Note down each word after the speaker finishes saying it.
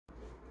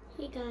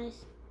Hey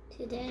guys,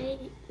 today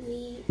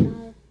we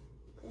are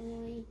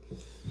going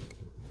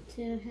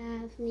to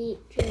have me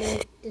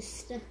drink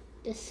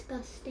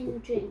disgusting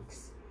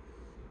drinks.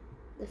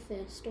 The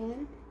first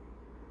one,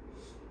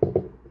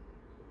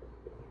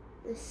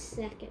 the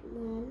second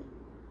one,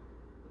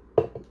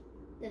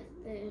 the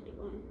third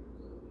one.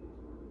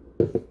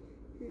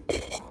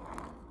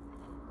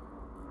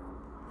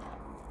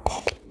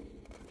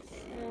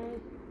 So,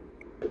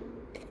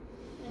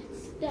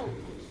 let's start.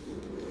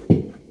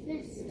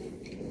 This one.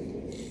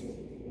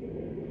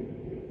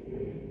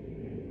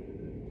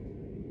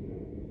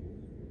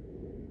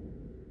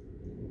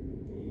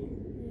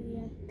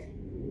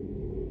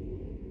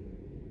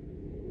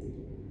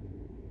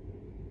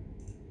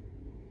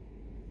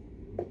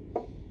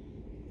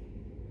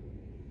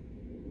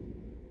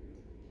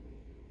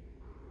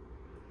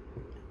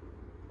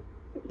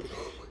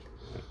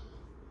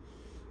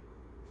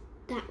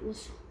 That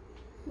was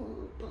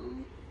horrible.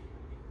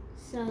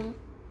 So,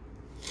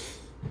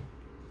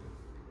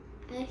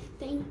 I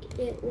think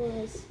it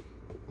was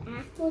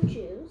apple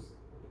juice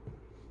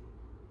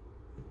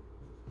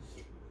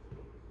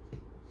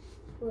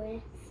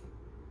with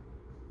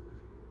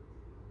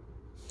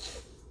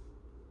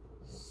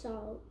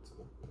salt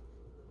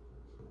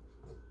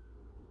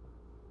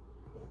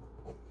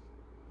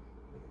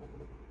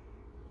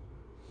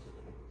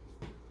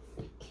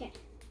okay.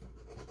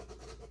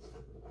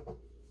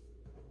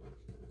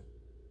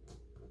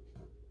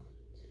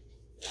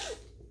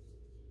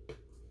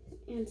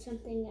 And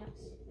something else.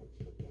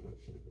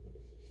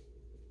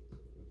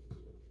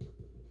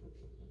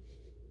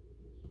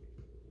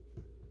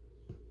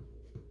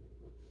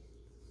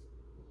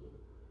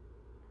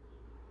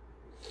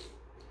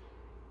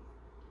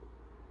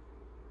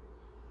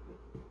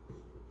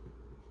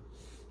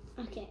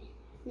 Okay,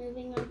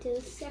 moving on to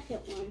the second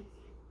one.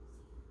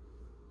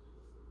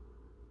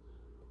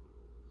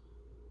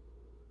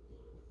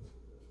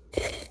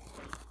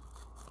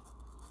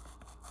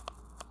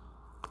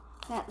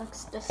 That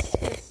looks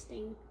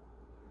disgusting.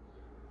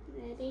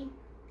 Ready?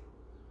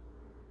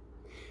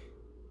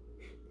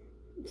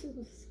 I'm so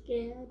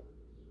scared.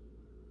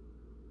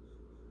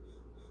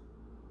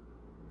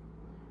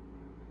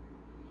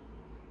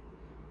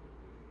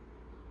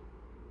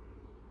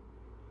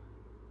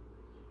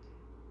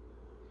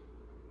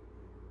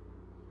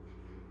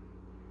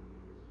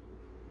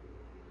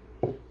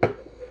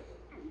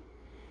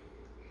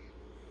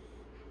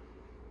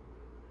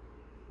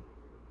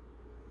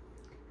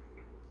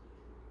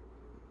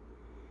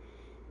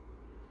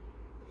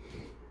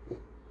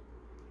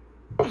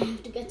 I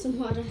have to get some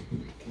water.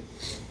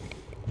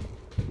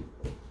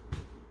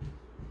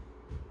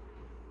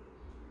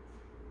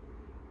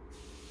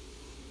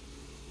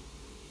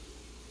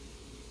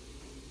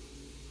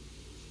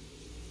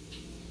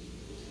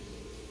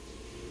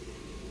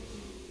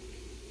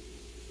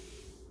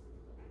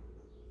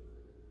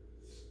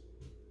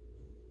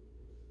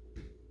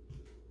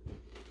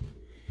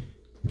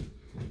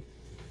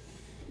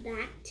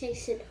 That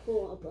tasted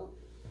horrible.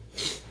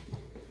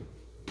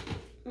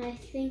 I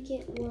think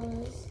it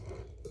was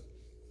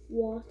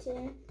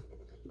water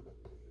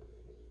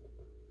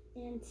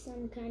and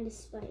some kind of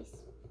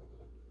spice.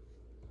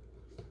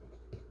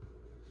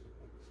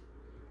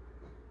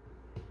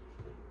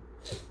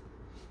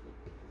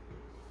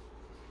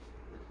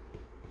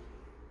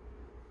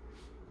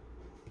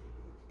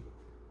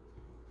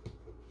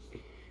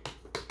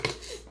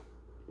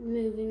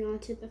 Moving on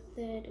to the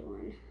third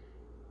one.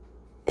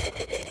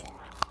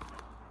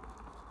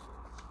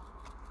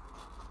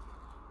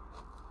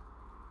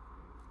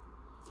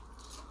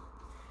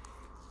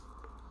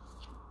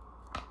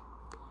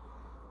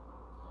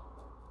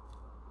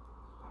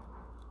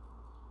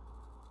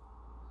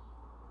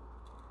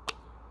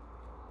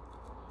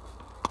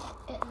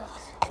 It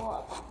looks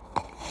horrible.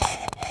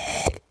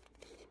 It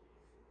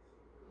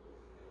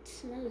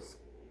smells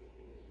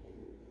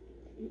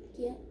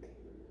yuck.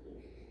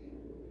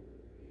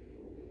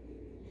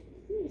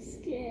 I'm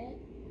scared.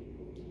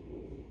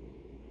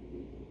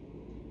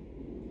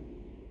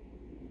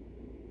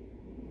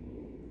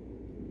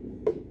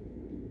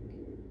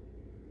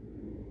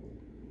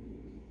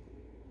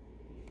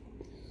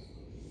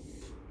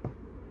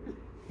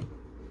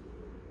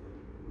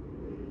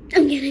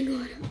 I'm getting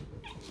water.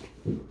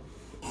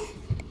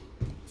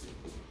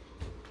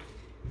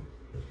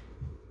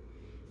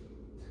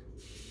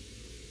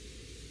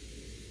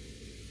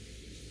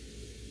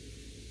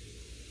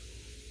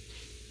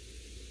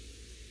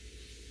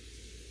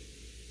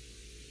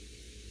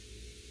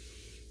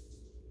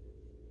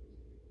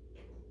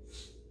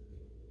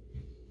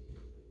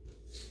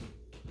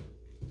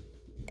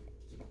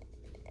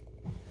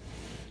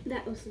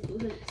 That was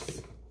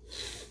bliss.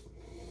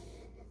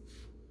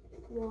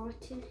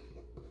 Water.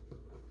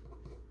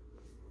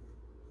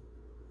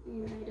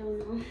 And I don't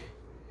know.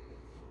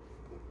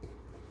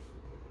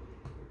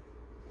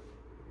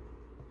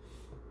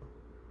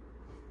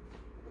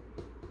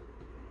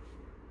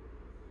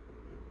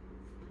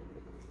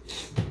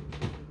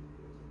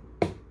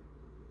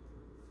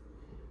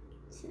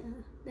 So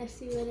let's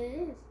see what it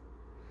is.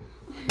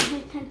 Oh, my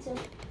pencil.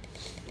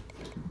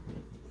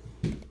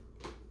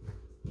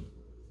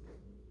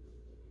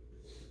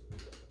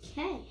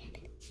 Okay.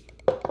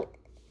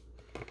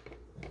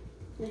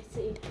 Let's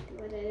see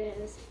what it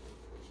is.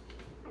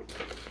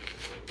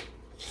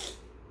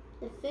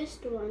 The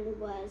first one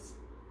was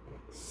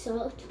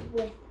salt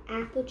with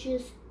apple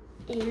juice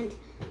and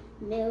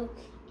milk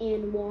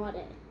and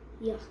water.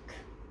 Yuck.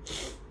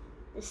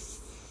 The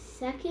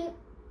second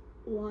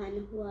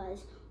one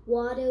was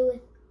water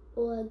with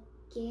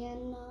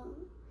oregano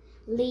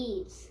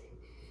leaves.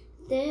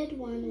 Third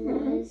one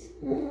was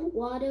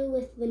water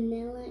with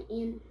vanilla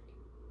and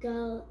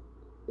garlic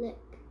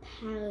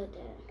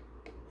powder.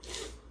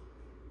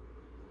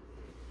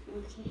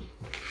 Okay.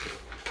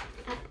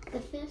 At the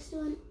first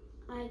one,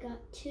 I got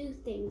 2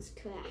 things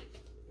correct.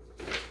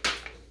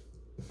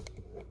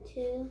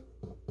 2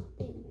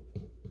 things.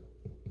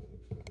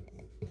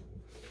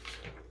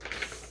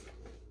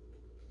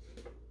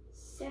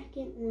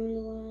 Second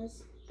one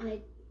was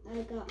I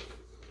got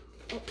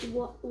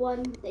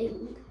 1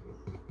 thing.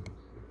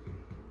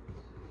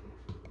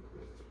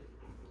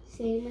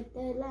 Same with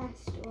the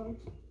last one.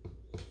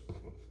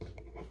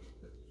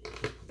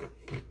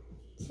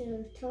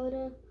 So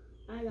total,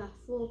 I got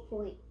 4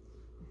 points.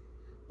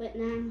 But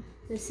now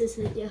this is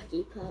the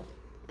yucky part.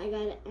 I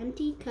got an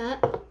empty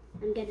cup.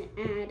 I'm gonna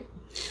add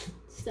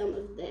some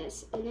of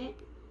this in it.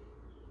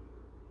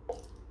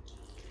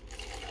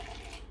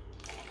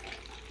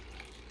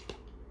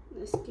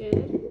 That's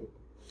good.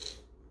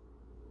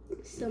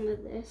 Some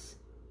of this.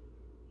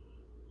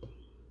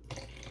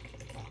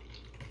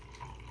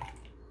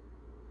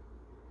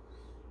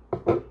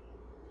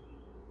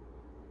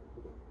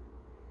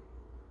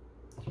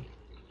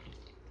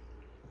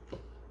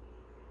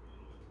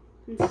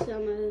 And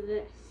some of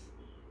this.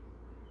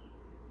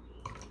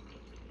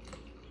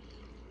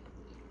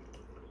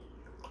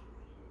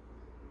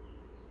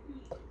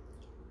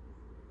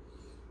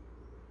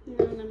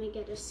 Now let me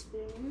get a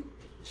spoon.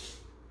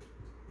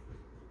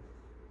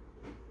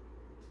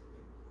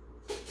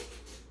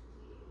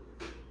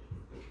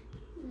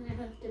 And I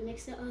have to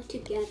mix it all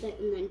together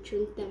and then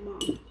drink them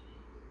all.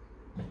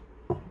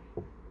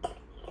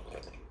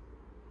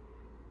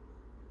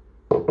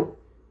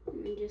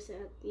 And just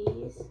add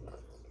these.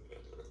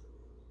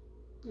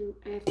 And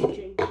I have to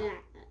drink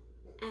that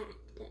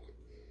after.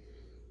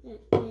 And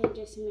then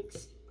just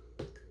mix.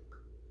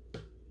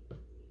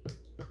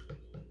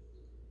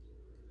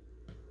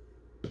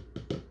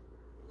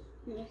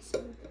 Mix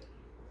them.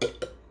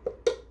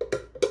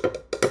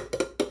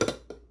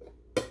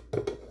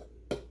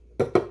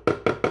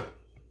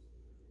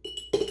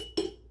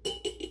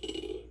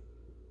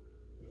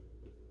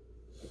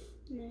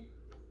 Yeah.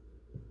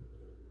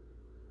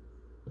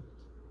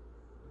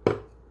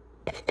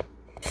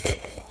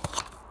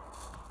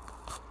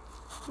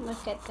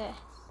 Look at this.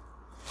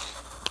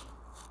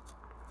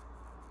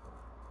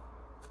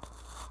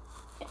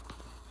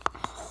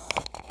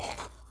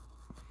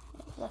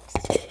 It looks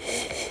good.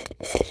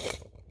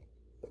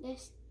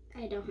 This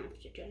I don't have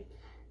to drink.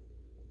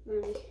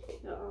 Let me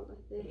get all of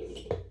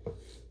this.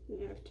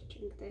 You have to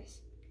drink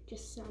this.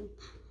 Just some.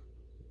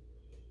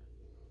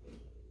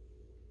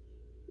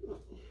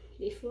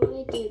 Before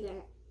I do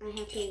that, I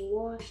have to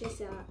wash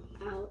this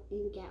out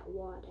and get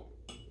water.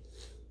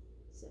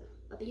 So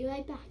I'll be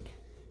right back.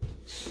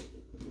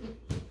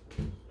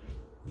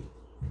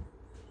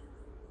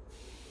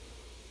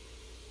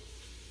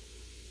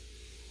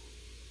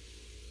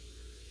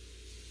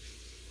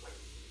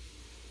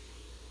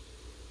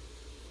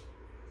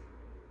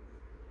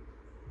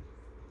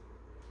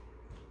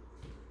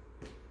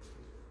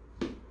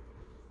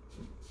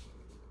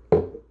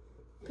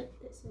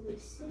 Put this in the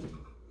sink.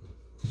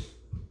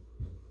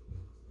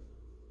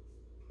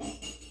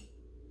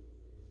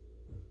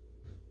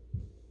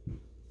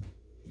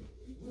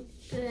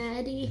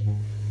 Ready?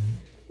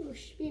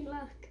 Wish me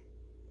luck.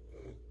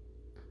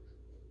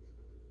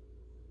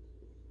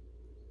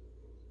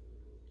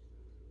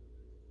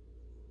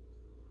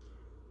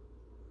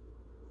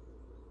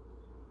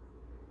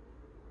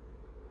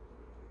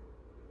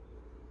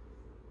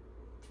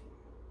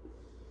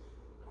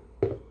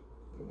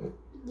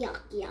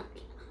 Yuck, yuck.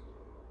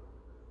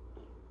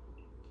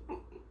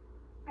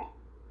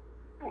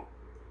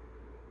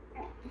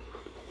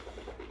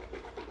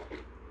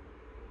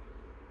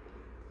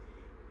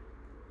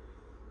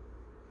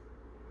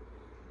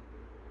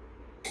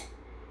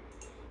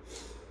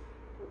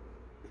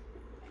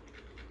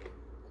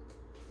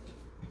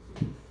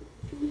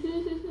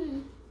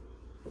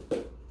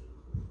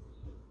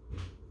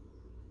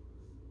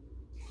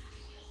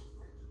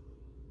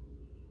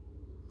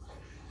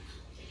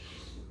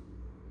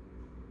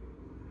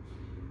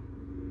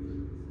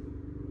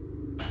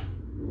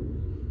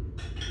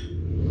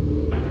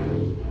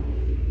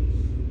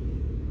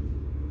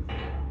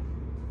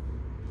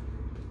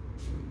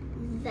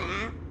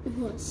 That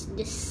was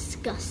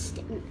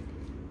disgusting.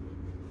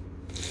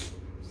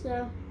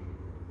 So,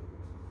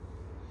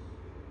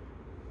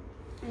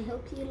 I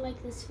hope you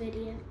like this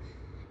video.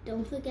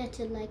 Don't forget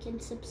to like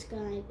and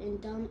subscribe,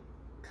 and don't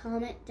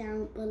comment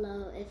down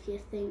below if you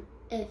think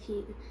if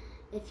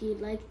you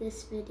like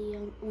this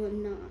video or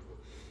not.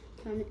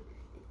 Comment,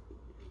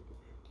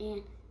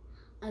 and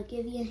I'll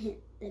give you a hint.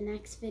 The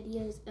next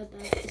video is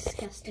about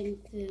disgusting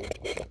food.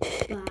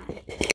 Bye.